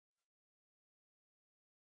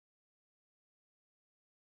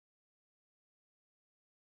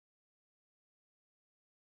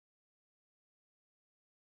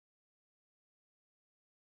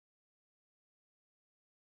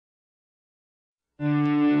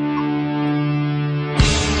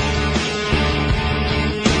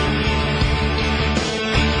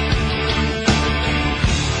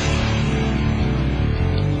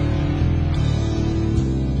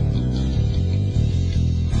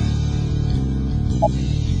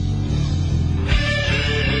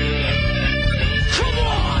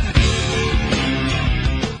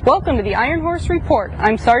Welcome to the Ironhorse Report.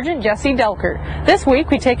 I'm Sergeant Jesse Delker. This week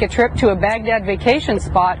we take a trip to a Baghdad vacation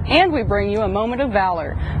spot and we bring you a moment of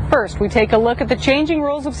valor. First, we take a look at the changing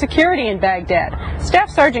roles of security in Baghdad. Staff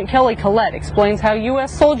Sergeant Kelly Collette explains how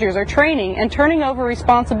U.S. soldiers are training and turning over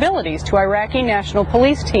responsibilities to Iraqi National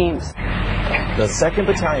Police teams. The 2nd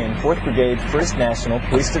Battalion, 4th Brigade, 1st National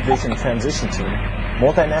Police Division Transition Team,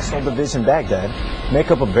 Multinational Division Baghdad, make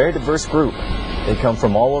up a very diverse group. They come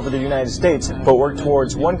from all over the United States, but work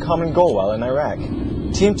towards one common goal while in Iraq.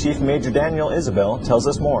 Team Chief Major Daniel Isabel tells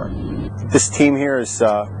us more. This team here is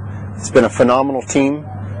it's been a phenomenal team.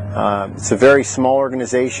 It's a very small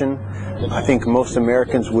organization. I think most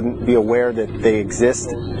Americans wouldn't be aware that they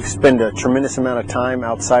exist. We spend a tremendous amount of time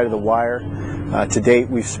outside of the wire. To date,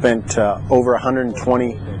 we've spent over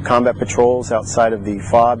 120 combat patrols outside of the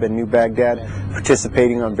FOB in New Baghdad,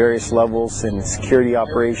 participating on various levels in security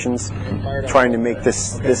operations, trying to make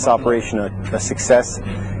this operation a success.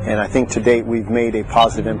 And I think to date we've made a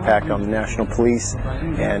positive impact on the National Police,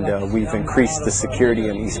 and we've increased the security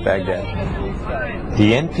in East Baghdad.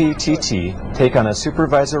 The NPTT take on a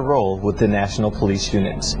supervisor role with the National Police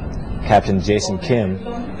units. Captain Jason Kim,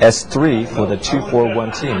 S3 for the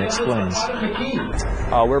 241 team, explains.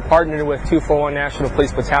 We're partnered with 241 National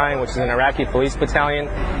Police Battalion, which is an Iraqi police battalion.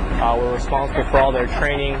 We're responsible for all their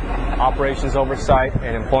training, operations oversight,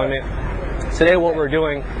 and employment. Today what we're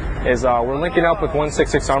doing is we're linking up with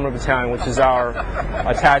 166 Armored Battalion, which is our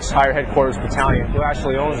attached higher headquarters battalion, who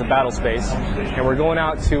actually owns the battle space. And we're going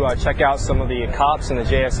out to check out some of the COPs and the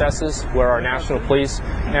JSSs, where our National Police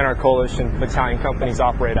and our coalition battalion companies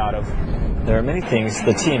operate out of. There are many things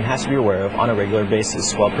the team has to be aware of on a regular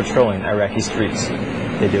basis while patrolling Iraqi streets.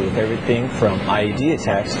 They deal with everything from IED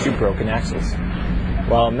attacks to broken axles.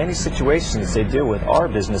 While many situations they deal with are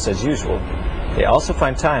business as usual, they also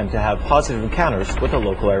find time to have positive encounters with the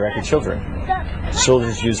local Iraqi children.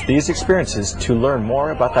 Soldiers use these experiences to learn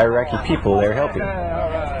more about the Iraqi people they are helping.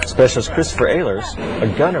 Specialist Christopher Ehlers, a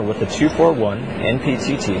gunner with the 241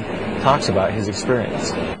 NPTT, talks about his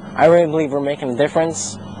experience. I really believe we're making a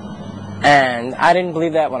difference, and I didn't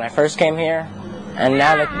believe that when I first came here. And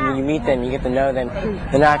now that you meet them, you get to know them.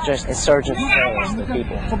 They're not just insurgent terrorists, they're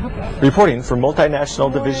people. Reporting for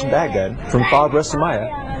Multinational Division Baghdad from FOB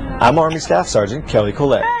Rasamaya, I'm Army Staff Sergeant Kelly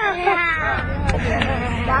Collette.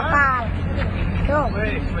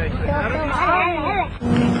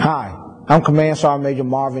 Hi, I'm Command Sergeant Major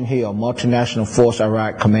Marvin Hill, Multinational Force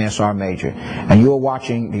Iraq Command Sergeant Major, and you are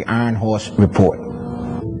watching the Ironhorse Report.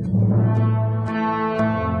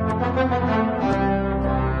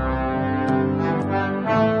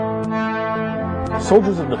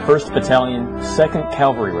 Soldiers of the 1st Battalion, 2nd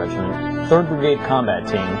Cavalry Regiment, 3rd Brigade Combat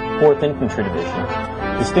Team, 4th Infantry Division,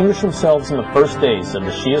 distinguished themselves in the first days of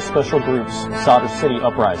the Shia Special Group's Sadr City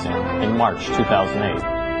Uprising in March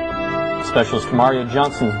 2008. Specialist Mario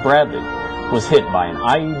Johnson's Bradley was hit by an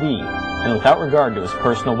IED, and without regard to his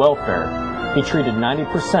personal welfare, he treated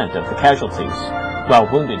 90% of the casualties while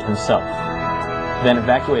wounded himself, then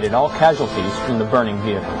evacuated all casualties from the burning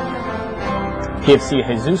vehicle. PFC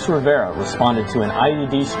Jesus Rivera responded to an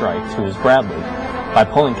IED strike to his Bradley by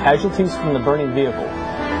pulling casualties from the burning vehicle.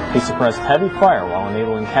 He suppressed heavy fire while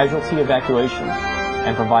enabling casualty evacuation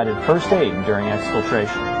and provided first aid during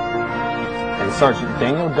exfiltration. And Sergeant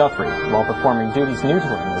Daniel Guthrie, while performing duties new to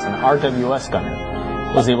him as an RWS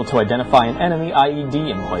gunner, was able to identify an enemy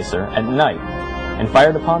IED emplacer at night and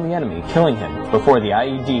fired upon the enemy, killing him before the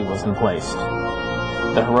IED was emplaced.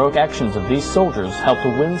 The heroic actions of these soldiers helped to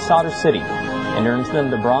win Sadr City and earned them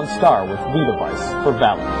the Bronze Star with V device for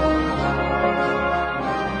valor.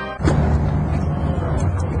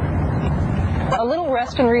 A little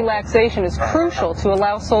rest and relaxation is crucial to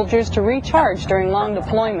allow soldiers to recharge during long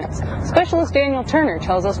deployments. Specialist Daniel Turner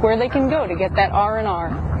tells us where they can go to get that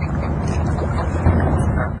R&R.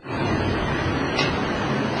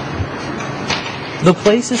 The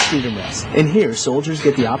place is Freedom Rest, and here soldiers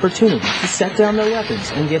get the opportunity to set down their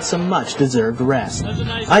weapons and get some much-deserved rest.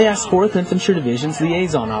 I asked 4th Infantry Division's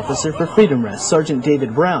Liaison Officer for Freedom Rest, Sergeant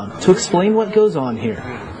David Brown, to explain what goes on here.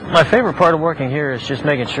 My favorite part of working here is just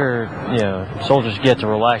making sure, soldiers get to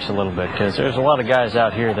relax a little bit, because there's a lot of guys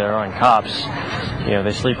out here that are on cops.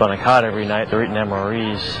 They sleep on a cot every night, they're eating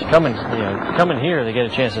MREs. Coming here, they get a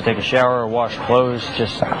chance to take a shower, wash clothes,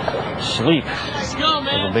 just sleep is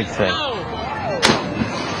a big thing.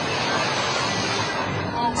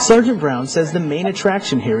 Sergeant Brown says the main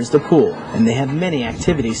attraction here is the pool, and they have many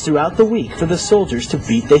activities throughout the week for the soldiers to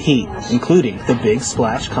beat the heat, including the Big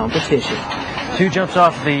Splash competition. 2 jumps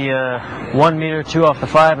off the 1 meter, 2 off the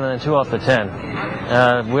 5, and then 2 off the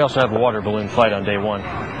 10. We also have a water balloon fight on day 1,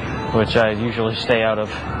 which I usually stay out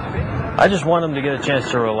of. I just want them to get a chance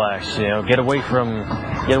to relax, get away from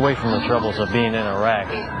the troubles of being in Iraq,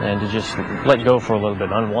 and to just let go for a little bit,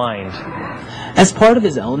 unwind. As part of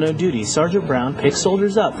his L&O duty, Sergeant Brown picks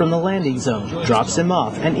soldiers up from the landing zone, drops them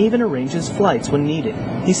off, and even arranges flights when needed.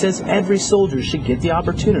 He says every soldier should get the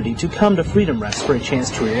opportunity to come to Freedom Rest for a chance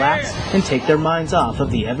to relax and take their minds off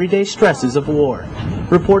of the everyday stresses of war.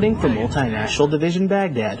 Reporting from Multinational Division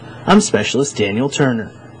Baghdad, I'm Specialist Daniel Turner.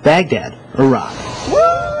 Baghdad, Iraq.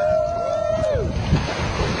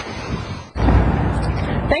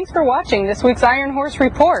 Thanks for watching this week's Iron Horse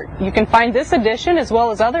Report. You can find this edition as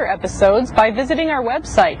well as other episodes by visiting our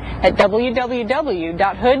website at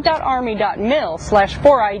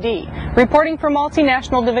www.hood.army.mil/4ID. Reporting from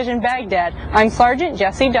Multinational Division Baghdad, I'm Sergeant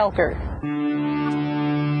Jesse Delker.